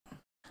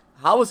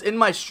Hal was in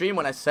my stream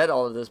when I said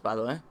all of this, by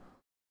the way.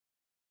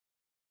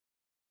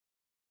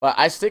 But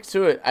I stick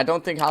to it. I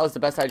don't think Hal is the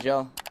best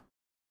IGL.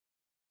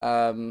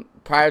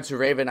 Prior to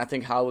Raven, I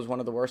think Hal was one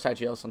of the worst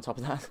IGLs on top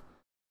of that.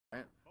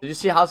 Did you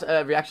see Hal's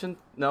reaction?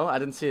 No, I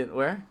didn't see it.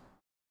 Where?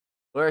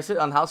 Where is it?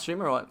 On Hal's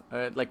stream or what?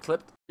 Like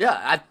clipped?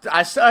 Yeah,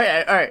 I saw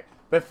it. Alright.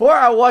 Before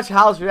I watch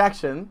Hal's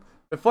reaction,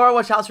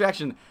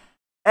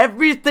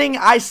 everything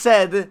I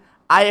said,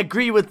 I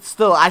agree with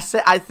still. I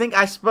think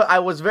I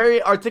was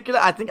very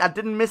articulate. I think I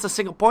didn't miss a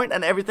single point,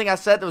 and everything I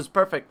said was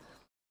perfect.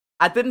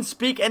 I didn't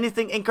speak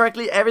anything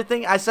incorrectly.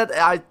 Everything I said,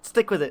 I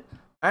stick with it.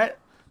 Alright?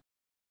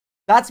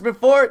 That's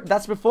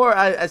before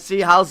I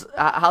see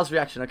Hal's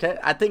reaction, okay?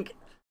 I think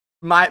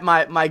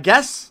my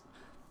guess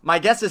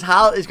is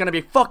Hal is gonna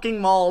be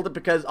fucking mauled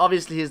because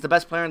obviously he's the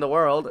best player in the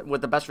world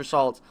with the best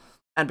results,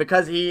 and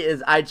because he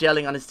is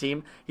IGLing on his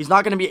team, he's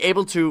not gonna be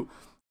able to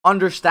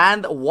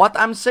understand what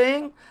I'm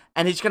saying,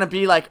 and he's gonna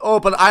be like, oh,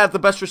 but I have the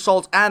best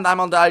results and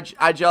I'm on the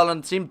IGL on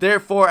the team,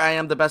 therefore I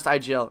am the best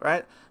IGL,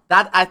 right?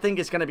 That I think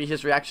is gonna be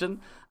his reaction.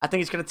 I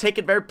think he's gonna take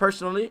it very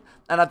personally,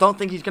 and I don't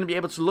think he's gonna be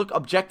able to look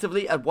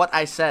objectively at what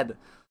I said.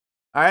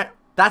 All right,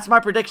 that's my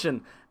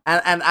prediction.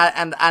 And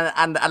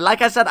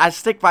like I said, I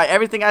stick by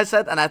everything I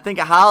said, and I think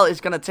Hal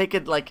is gonna take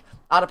it like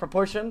out of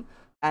proportion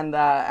and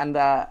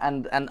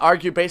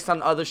argue based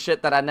on other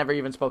shit that I never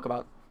even spoke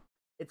about.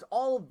 It's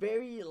all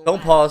very.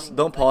 Don't pause.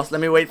 Let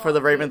me wait for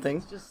the Raven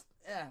thing. Just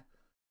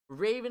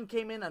Raven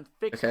came in and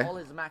fixed all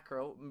his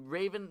macro.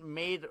 Raven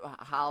made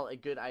Hal a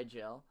good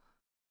IGL,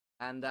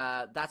 and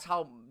that's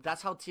how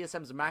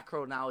TSM's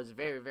macro now is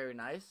very, very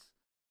nice.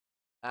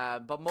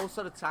 But most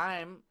of the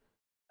time,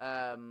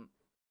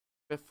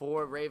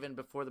 before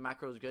the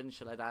macro was good and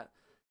shit like that,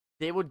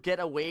 they would get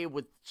away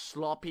with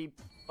sloppy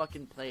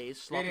fucking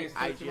plays, sloppy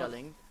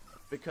IGLing,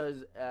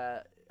 because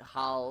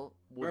Hal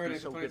would be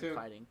so good at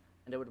fighting,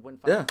 and they would win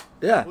fighting.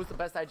 Yeah. Who's the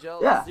best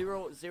IGL? Yeah.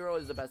 Zero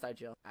is the best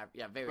IGL.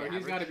 Yeah, very average.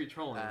 He's gotta be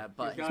trolling.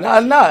 But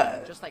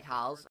no. Just like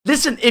Hal's.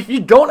 Listen, if you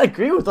don't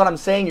agree with what I'm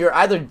saying, you're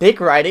either dick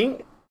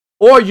riding,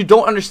 or you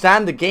don't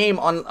understand the game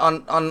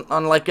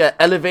on like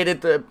a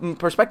elevated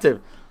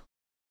perspective.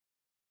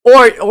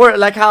 Or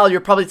like Hal,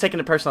 you're probably taking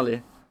it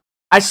personally.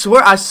 I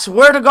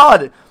swear to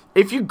God,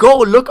 if you go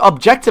look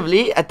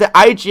objectively at the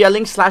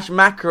IGLing /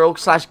 macro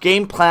 /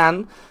 game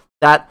plan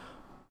that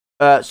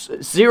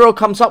Zero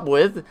comes up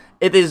with,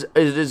 it is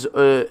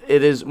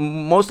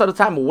most of the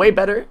time way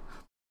better,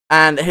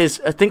 and his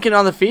thinking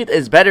on the feet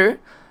is better,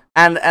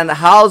 and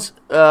Hal's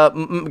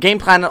game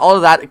plan and all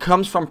of that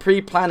comes from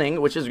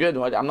pre-planning, which is good.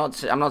 I'm not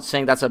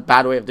saying that's a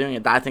bad way of doing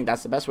it. I think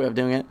that's the best way of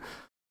doing it,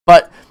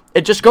 but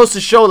it just goes to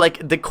show,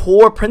 like, the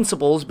core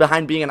principles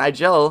behind being an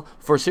IGL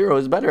for Zero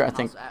is better, I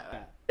think.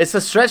 It's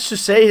a stretch to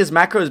say his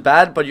macro is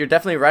bad, but you're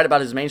definitely right about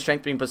his main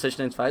strength being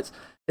positioned in fights.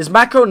 His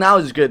macro now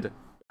is good.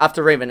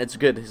 After Raven, it's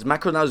good. His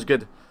macro now is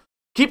good.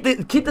 Keep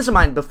this in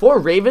mind. Before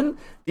Raven,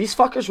 these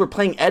fuckers were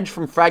playing Edge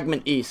from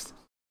Fragment East.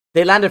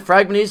 They landed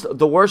Fragment East,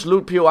 the worst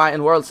loot POI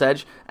in World's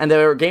Edge, and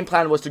their game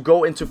plan was to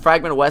go into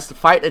Fragment West,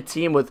 fight a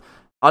team with,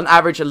 on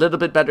average, a little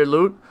bit better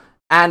loot,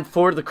 and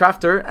for the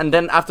crafter, and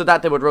then after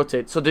that they would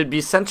rotate. So they'd be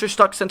center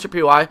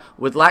POI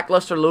with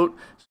lackluster loot,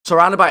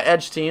 surrounded by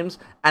edge teams,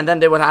 and then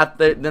they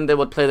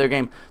would play their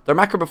game. Their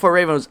macro before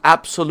Raven was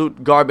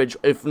absolute garbage,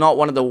 if not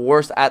one of the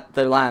worst at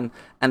the LAN,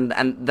 and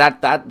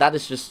that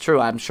is just true.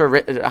 I'm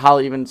sure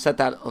Hal even said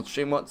that on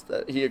stream once,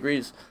 that he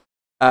agrees.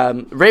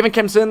 Raven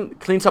comes in,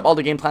 cleans up all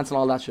the game plans and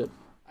all that shit.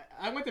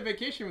 I went to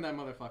vacation with that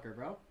motherfucker,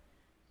 bro.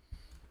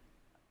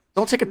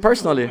 Don't take it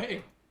personally. No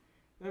way.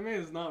 That man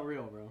is not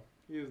real, bro.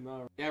 He is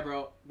not. Yeah,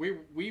 bro.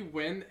 We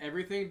win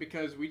everything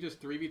because we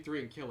just 3v3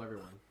 and kill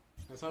everyone.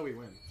 That's how we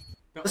win.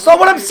 That's not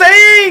what I'm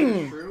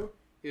saying! True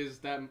is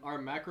that our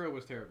macro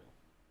was terrible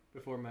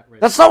before Raven.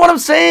 That's not what I'm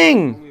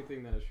saying! The only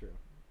thing that is true.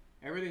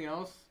 Everything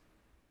else,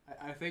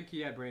 I think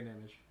he had brain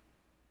damage.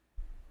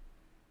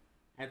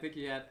 I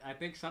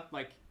think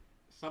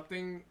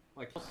something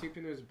like seeped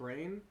into his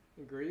brain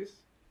in Greece.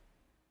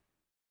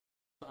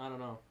 I don't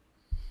know.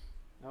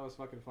 That was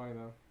fucking funny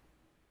though.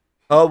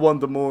 Hal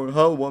want more.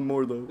 Hal want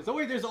more though.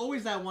 There's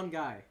always that one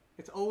guy.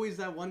 It's always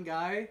that one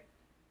guy.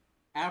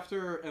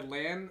 After a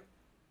LAN,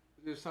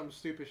 there's some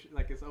stupid shit.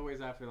 Like it's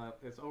always after that.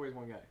 It's always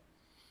one guy.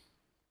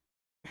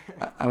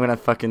 I'm gonna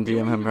fucking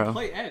DM him, bro.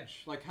 Play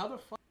Edge. Like how the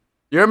fuck?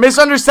 You're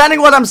misunderstanding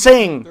what I'm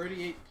saying.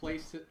 38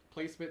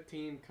 placement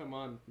team. Come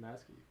on,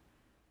 Gnaske.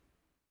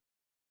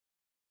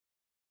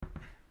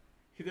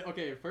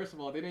 Okay, first of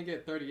all, they didn't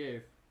get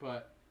 38th,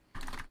 but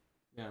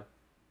yeah,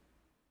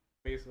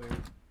 basically.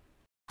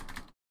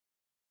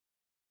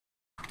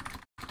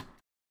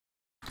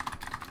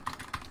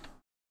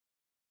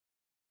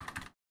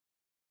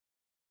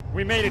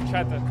 We made it,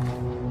 chatter.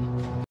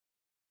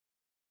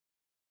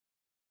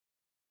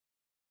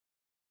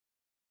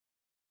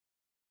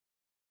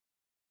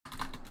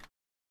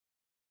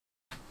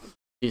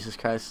 Jesus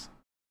Christ.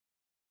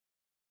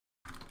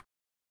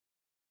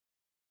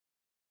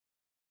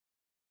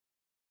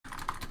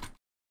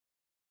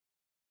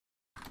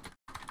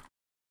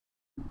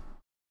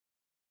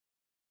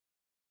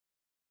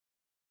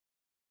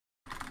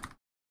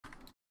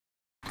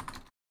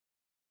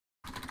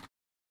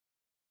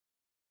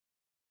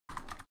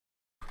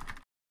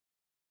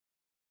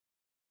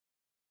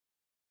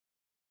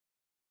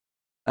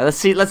 Let's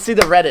see the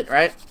Reddit,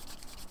 right?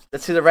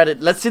 Let's see the Reddit.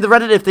 Let's see the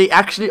Reddit if they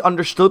actually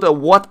understood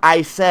what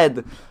I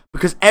said.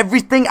 Because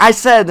everything I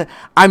said,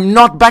 I'm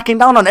not backing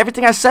down on.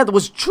 Everything I said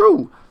was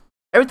true.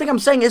 Everything I'm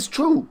saying is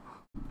true.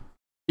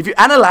 If you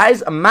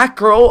analyze a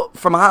macro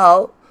from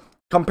HAL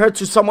compared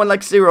to someone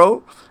like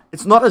Zero,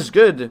 it's not as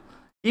good.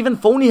 Even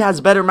Phony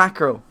has better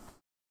macro.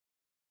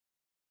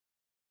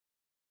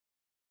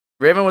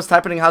 Raven was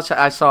typing in house chat.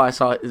 I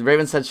saw it.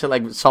 Raven said shit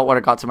like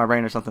saltwater got to my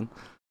brain or something.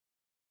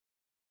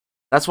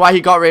 That's why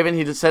he got Raven.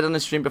 He just said on the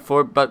stream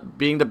before, but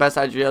being the best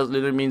IGL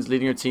literally means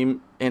leading your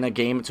team in a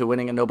game to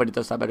winning, and nobody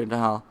does that better than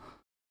HAL.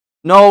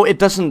 No, it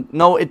doesn't.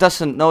 No, it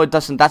doesn't. No, it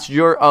doesn't. That's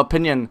your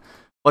opinion.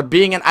 But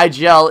being an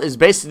IGL is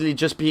basically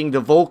just being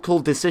the vocal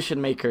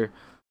decision maker.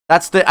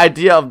 That's the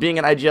idea of being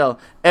an IGL.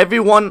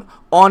 Everyone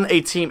on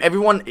a team,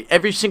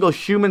 every single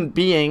human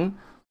being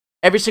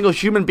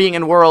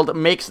in the world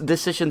makes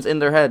decisions in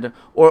their head,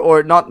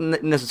 or not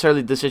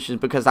necessarily decisions,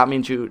 because that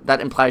means that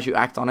implies you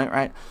act on it,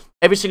 right?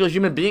 Every single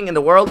human being in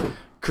the world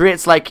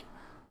creates like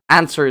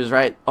answers,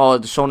 right? Oh,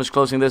 the zone is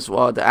closing this.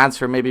 Well, the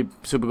answer maybe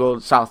super go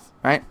south,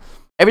 right?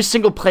 Every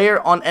single player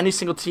on any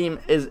single team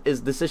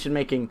is decision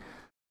making.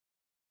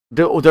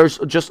 There's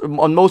just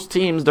on most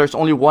teams there's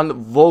only one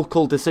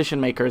vocal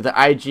decision maker, the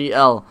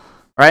IGL,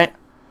 right?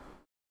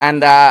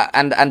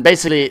 And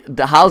basically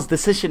the HAL's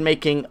decision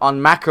making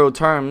on macro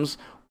terms,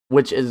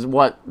 which is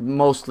what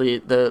mostly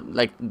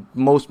the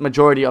most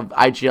majority of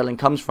IGLing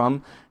comes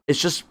from,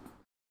 it's just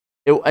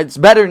it's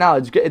better now.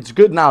 It's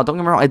good now. Don't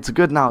get me wrong. It's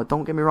good now.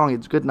 Don't get me wrong.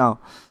 It's good now.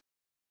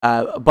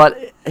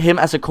 But him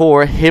as a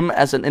core, him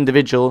as an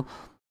individual,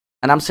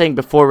 and I'm saying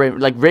before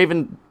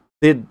Raven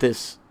did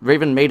this.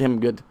 Raven made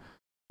him good.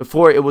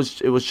 Before it was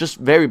just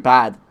very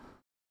bad.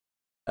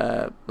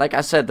 Like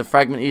I said, the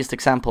Fragment East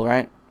example,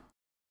 right?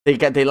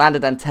 They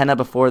landed Antenna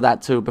before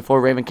that too. Before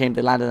Raven came,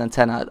 they landed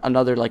Antenna,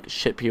 another like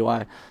shit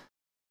POI.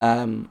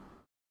 So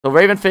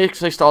Raven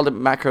fixed all the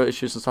macro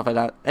issues and stuff like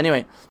that.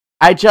 Anyway,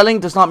 IGLing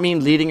does not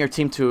mean leading your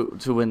team to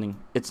winning.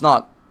 It's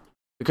not,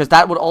 because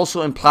that would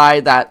also imply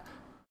that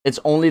it's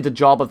only the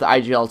job of the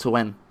IGL to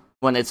win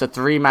when it's a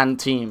 3-man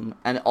team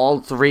and all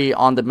 3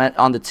 on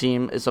the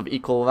team is of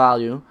equal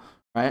value,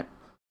 right?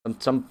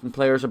 Some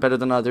players are better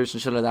than others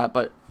and shit like that,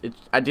 but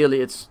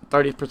ideally it's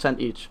 30%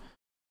 each,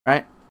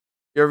 right?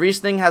 Your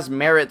reasoning has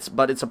merits,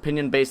 but it's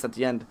opinion based at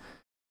the end.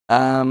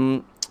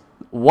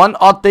 One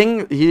odd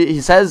thing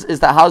he says is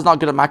that HAL's not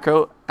good at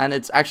macro, and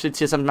it's actually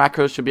TSM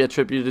macro should be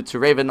attributed to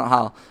Raven, not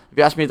HAL. If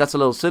you ask me, that's a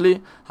little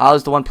silly. HAL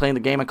is the one playing the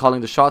game and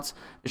calling the shots.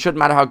 It shouldn't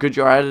matter how good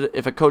you are at it.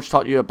 If a coach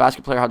taught you a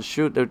basketball player how to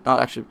shoot, they're not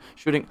actually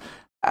shooting.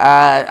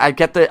 I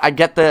get the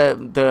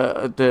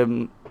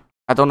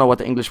I don't know what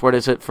the English word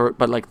is for,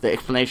 but like the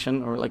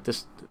explanation or like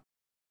this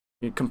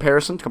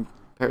comparison.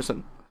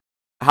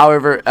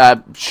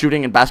 However,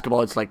 shooting in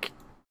basketball, it's like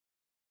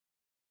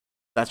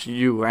that's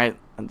you, right?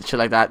 And shit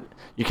like that.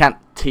 You can't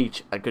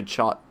teach a good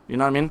shot. You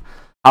know what I mean?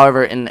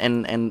 However, in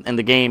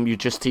the game, you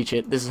just teach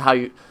it. This is how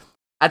you.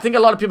 I think a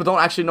lot of people don't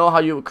actually know how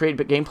you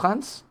create game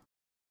plans.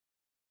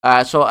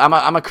 So I'm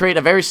gonna create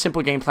a very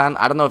simple game plan.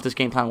 I don't know if this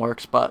game plan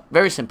works, but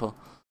very simple.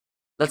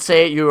 Let's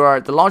say you are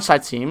the launch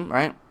side team,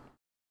 right?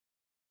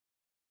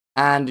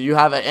 And you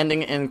have an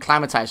ending in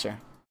Climatizer.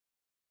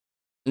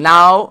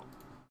 Now,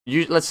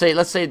 let's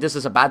say this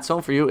is a bad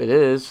zone for you. It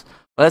is.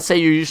 But let's say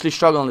you usually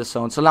struggle in this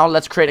zone. So now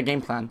let's create a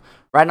game plan.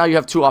 Right now you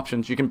have 2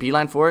 options. You can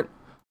beeline for it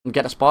and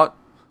get a spot.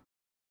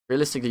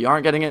 Realistically, you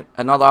aren't getting it.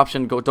 Another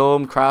option, go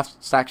dome,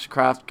 craft, stacks should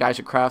craft, guys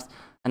should craft,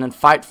 and then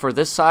fight for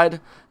this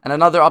side. And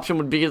another option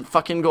would be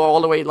fucking go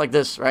all the way like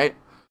this, right?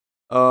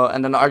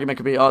 And then the argument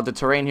could be, oh, the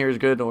terrain here is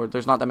good, or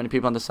there's not that many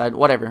people on this side,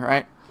 whatever,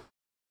 right?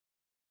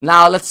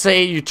 Now, let's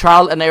say you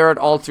trial and error at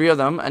all 3 of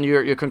them, and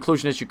your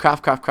conclusion is you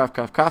craft,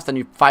 and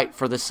you fight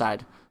for this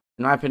side.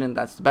 In my opinion,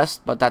 that's the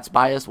best, but that's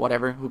biased,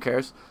 whatever, who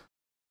cares?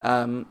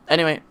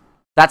 Anyway,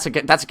 that's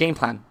a game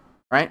plan,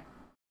 right?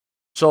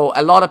 So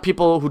a lot of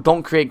people who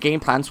don't create game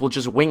plans will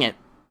just wing it.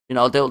 You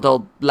know,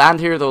 they'll land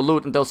here, they'll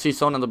loot, and they'll see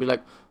zone, and they'll be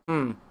like,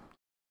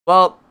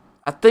 well,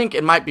 I think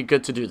it might be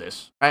good to do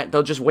this, right?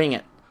 They'll just wing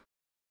it.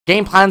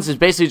 Game plans is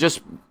basically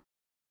just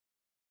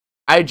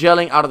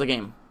IGLing out of the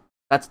game.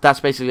 That's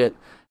basically it.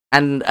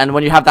 And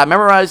when you have that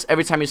memorized,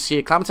 every time you see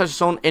a Climatizer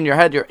zone in your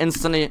head, you're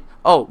instantly,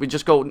 oh, we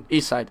just go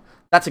east side.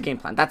 That's a game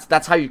plan.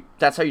 That's how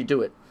you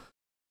do it.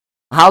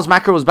 HAL's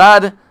macro was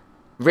bad.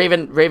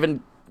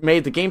 Raven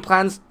made the game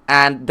plans,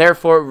 and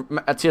therefore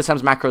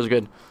TSM's macro is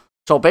good.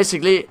 So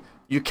basically,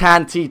 you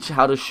can teach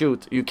how to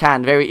shoot. You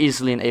can very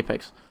easily in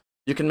Apex.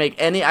 You can make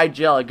any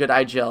IGL a good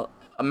IGL,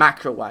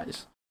 macro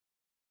wise.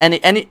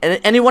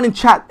 Anyone in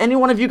chat, any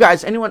one of you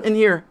guys, anyone in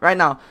here right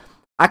now,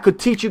 I could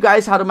teach you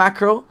guys how to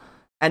macro,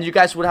 and you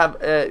guys would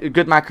have a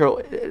good macro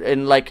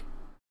in like,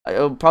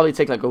 it'll probably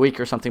take like a week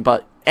or something,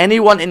 but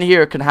anyone in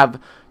here can have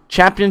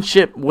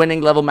championship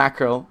winning level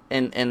macro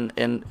in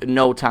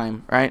no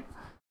time, right?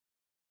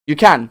 You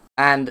can.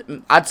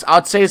 And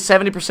I'd say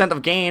 70%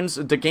 of games,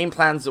 the game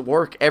plans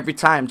work every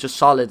time, just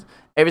solid.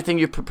 Everything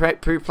you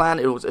pre-plan,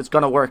 it's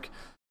gonna work.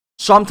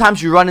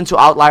 Sometimes you run into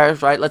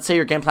outliers, right? Let's say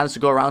your game plan is to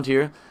go around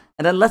here,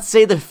 And then let's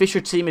say the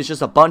Fisher team is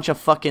just a bunch of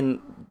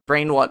fucking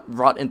brain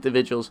rot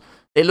individuals.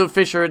 They loot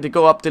Fisher, they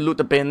go up, they loot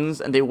the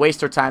bins, and they waste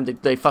their time.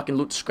 They fucking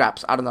loot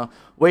scraps. I don't know.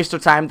 Waste their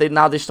time.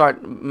 Now they start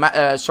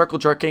circle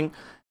jerking,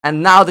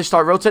 and now they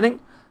start rotating,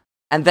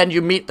 and then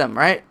you meet them,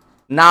 right?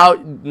 Now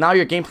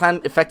your game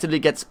plan effectively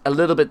gets a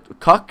little bit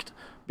cucked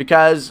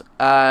because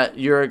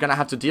you're gonna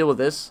have to deal with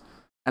this.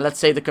 And let's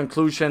say the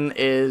conclusion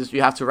is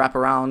you have to wrap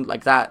around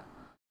like that.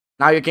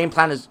 Now your game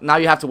plan is now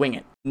you have to wing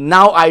it.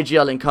 Now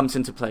IGLing comes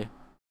into play.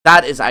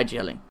 That is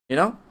IGLing, you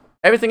know?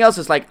 Everything else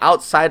is like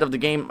outside of the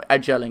game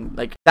IGLing.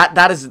 Like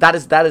that is it.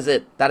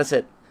 That is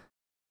it.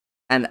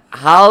 And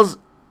Hal's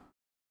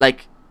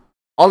like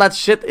all that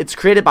shit, it's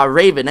created by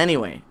Raven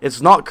anyway.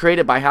 It's not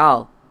created by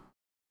Hal.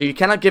 You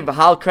cannot give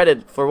Hal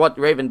credit for what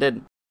Raven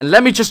did. And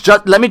let me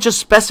just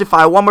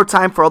specify one more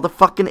time for all the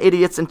fucking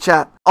idiots in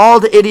chat.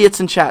 All the idiots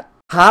in chat.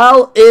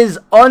 Hal is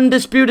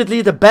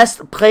undisputedly the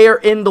best player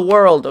in the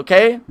world,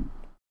 okay?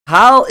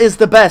 Hal is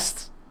the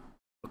best.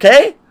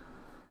 Okay?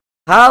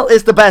 Hal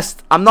is the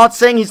best. I'm not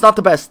saying he's not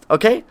the best,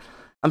 okay?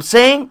 I'm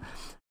saying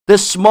the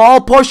small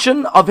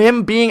portion of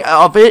him being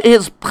of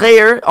his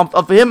player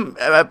of him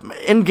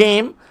in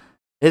game,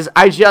 his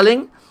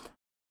IGLing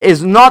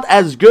is not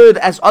as good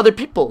as other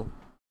people.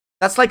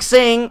 That's like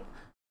saying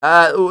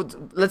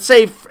let's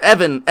say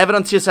Evan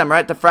on TSM,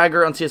 right? The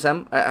fragger on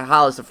TSM.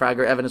 Hal is the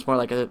fragger. Evan is more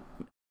like a...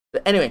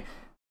 Anyway,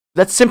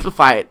 let's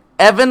simplify it.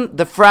 Evan,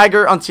 the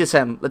fragger on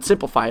TSM. Let's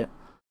simplify it.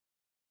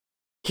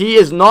 He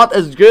is not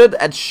as good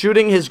at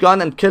shooting his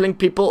gun and killing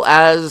people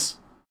as,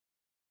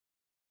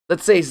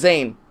 let's say,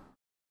 Zane.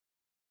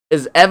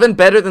 Is Evan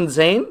better than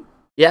Zane?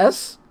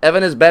 Yes,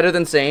 Evan is better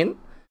than Zane.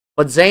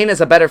 But Zane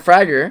is a better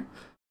fragger.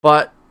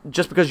 But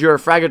just because you're a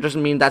fragger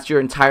doesn't mean that's your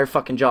entire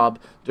fucking job.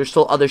 There's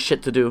still other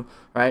shit to do,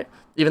 right?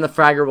 Even the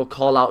fragger will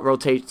call out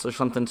rotates or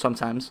something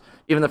sometimes.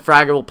 Even the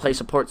fragger will play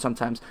support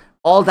sometimes.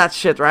 All that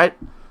shit, right?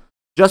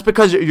 Just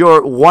because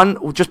one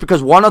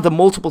of the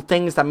multiple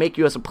things that make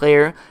you as a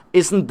player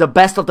isn't the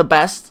best of the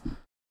best,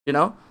 you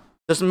know,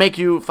 doesn't make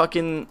you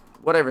fucking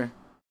whatever.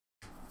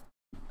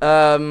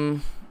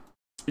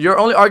 You're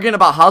only arguing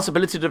about Hal's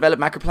ability to develop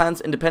macro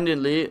plans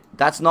independently.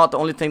 That's not the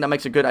only thing that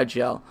makes a good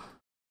IGL.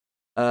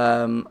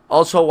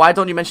 Also, why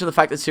don't you mention the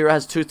fact that Zero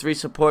has 2-3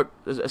 support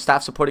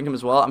staff supporting him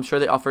as well? I'm sure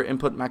they offer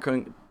input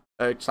macroing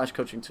 /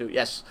 coaching too.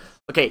 Yes.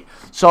 Okay.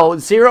 So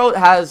Zero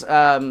has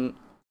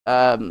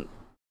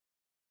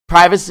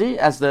Privacy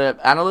as the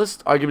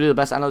analyst, arguably the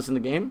best analyst in the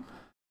game,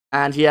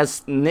 and he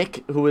has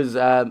Nick, who is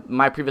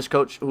my previous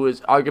coach, who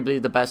is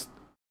arguably the best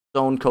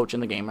zone coach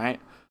in the game,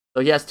 right?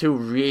 So he has two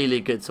really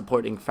good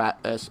supporting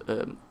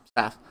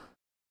staff.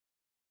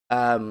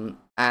 And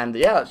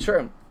yeah,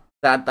 sure,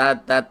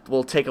 that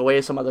will take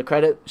away some of the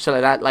credit, shit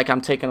like that. Like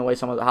I'm taking away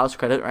some of the house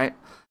credit, right?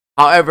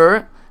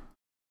 However,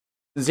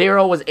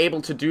 Zero was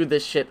able to do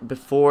this shit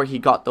before he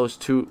got those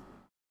two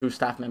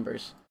staff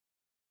members.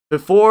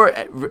 Before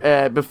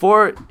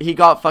he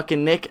got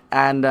fucking Nick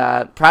and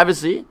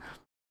Privacy,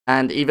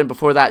 and even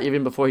before that,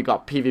 even before he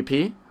got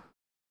PvP,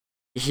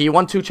 he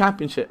won 2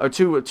 championships or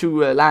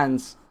two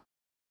lands.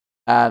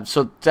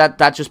 So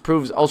that just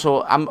proves.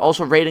 Also, I'm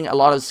also rating a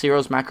lot of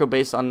Zero's macro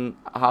based on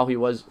how he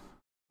was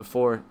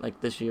before, like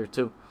this year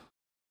too.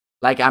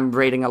 Like I'm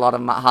rating a lot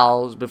of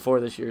Hal's before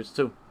this year's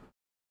too.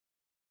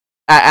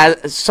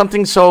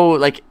 Something so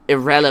like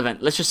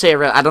irrelevant. Let's just say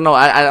irrelevant. I don't know.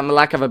 I'm a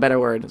lack of a better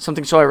word.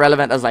 Something so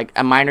irrelevant as like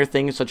a minor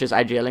thing such as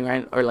IGLing,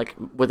 right? Or like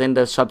within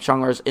the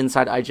subgenres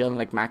inside IGLing,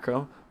 like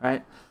macro,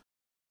 right?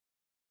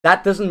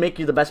 That doesn't make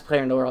you the best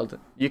player in the world.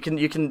 You can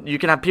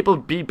have people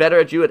be better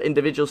at you at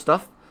individual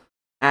stuff,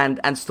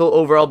 and still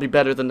overall be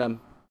better than them.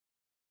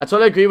 I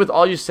totally agree with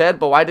all you said,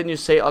 but why didn't you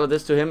say all of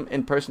this to him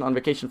in person on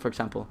vacation, for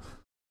example?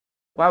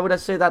 Why would I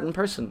say that in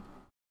person?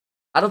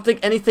 I don't think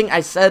anything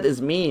I said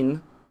is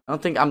mean. I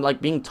don't think I'm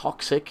like being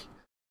toxic.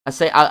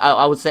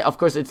 I would say, of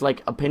course, it's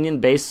like opinion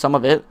based, some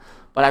of it,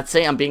 but I'd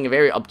say I'm being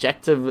very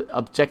objective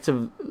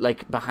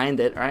like behind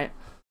it, right?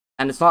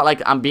 And it's not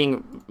like I'm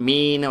being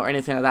mean or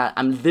anything like that.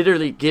 I'm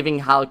literally giving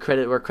Hal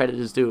credit where credit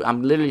is due.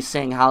 I'm literally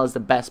saying Hal is the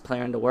best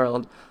player in the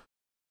world.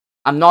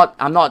 I'm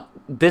not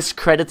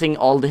discrediting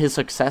all his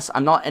success.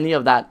 I'm not any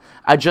of that.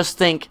 I just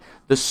think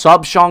the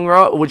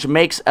subgenre which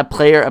makes a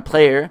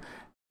player,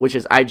 which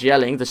is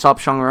IGLing, the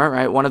subgenre,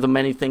 right? One of the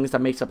many things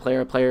that makes a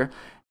player,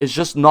 is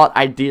just not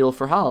ideal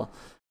for Hal.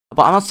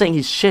 But I'm not saying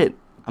he's shit.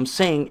 I'm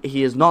saying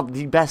he is not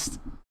the best.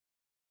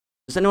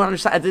 Does anyone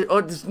understand?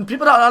 Or does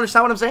people don't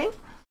understand what I'm saying?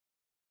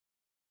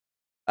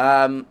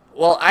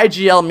 Well,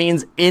 IGL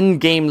means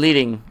in-game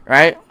leading,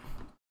 right?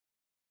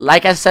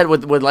 Like I said,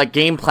 with like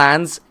game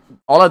plans,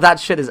 all of that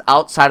shit is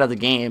outside of the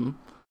game.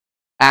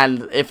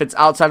 And if it's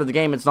outside of the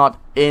game, it's not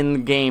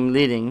in-game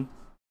leading.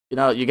 You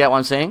know, you get what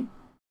I'm saying?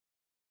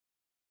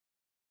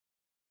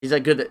 He's a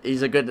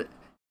good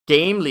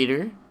game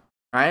leader,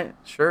 right?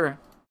 Sure,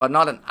 but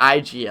not an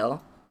IGL.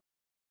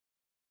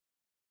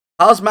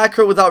 How's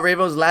macro without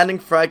Raven was landing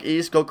frag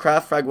east, go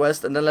craft frag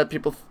west, and then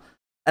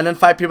then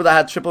fight people that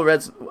had triple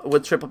reds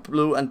with triple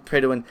blue and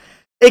pray to win.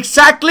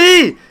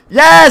 Exactly!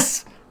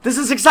 Yes! This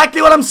is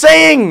exactly what I'm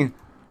saying!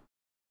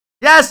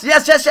 Yes,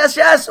 yes, yes, yes,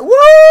 yes!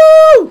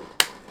 Woo!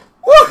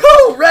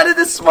 Woohoo! Reddit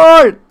is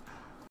smart!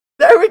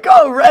 There we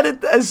go!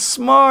 Reddit is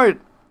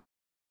smart!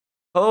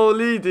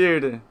 Holy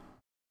dude.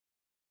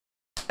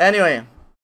 Anyway,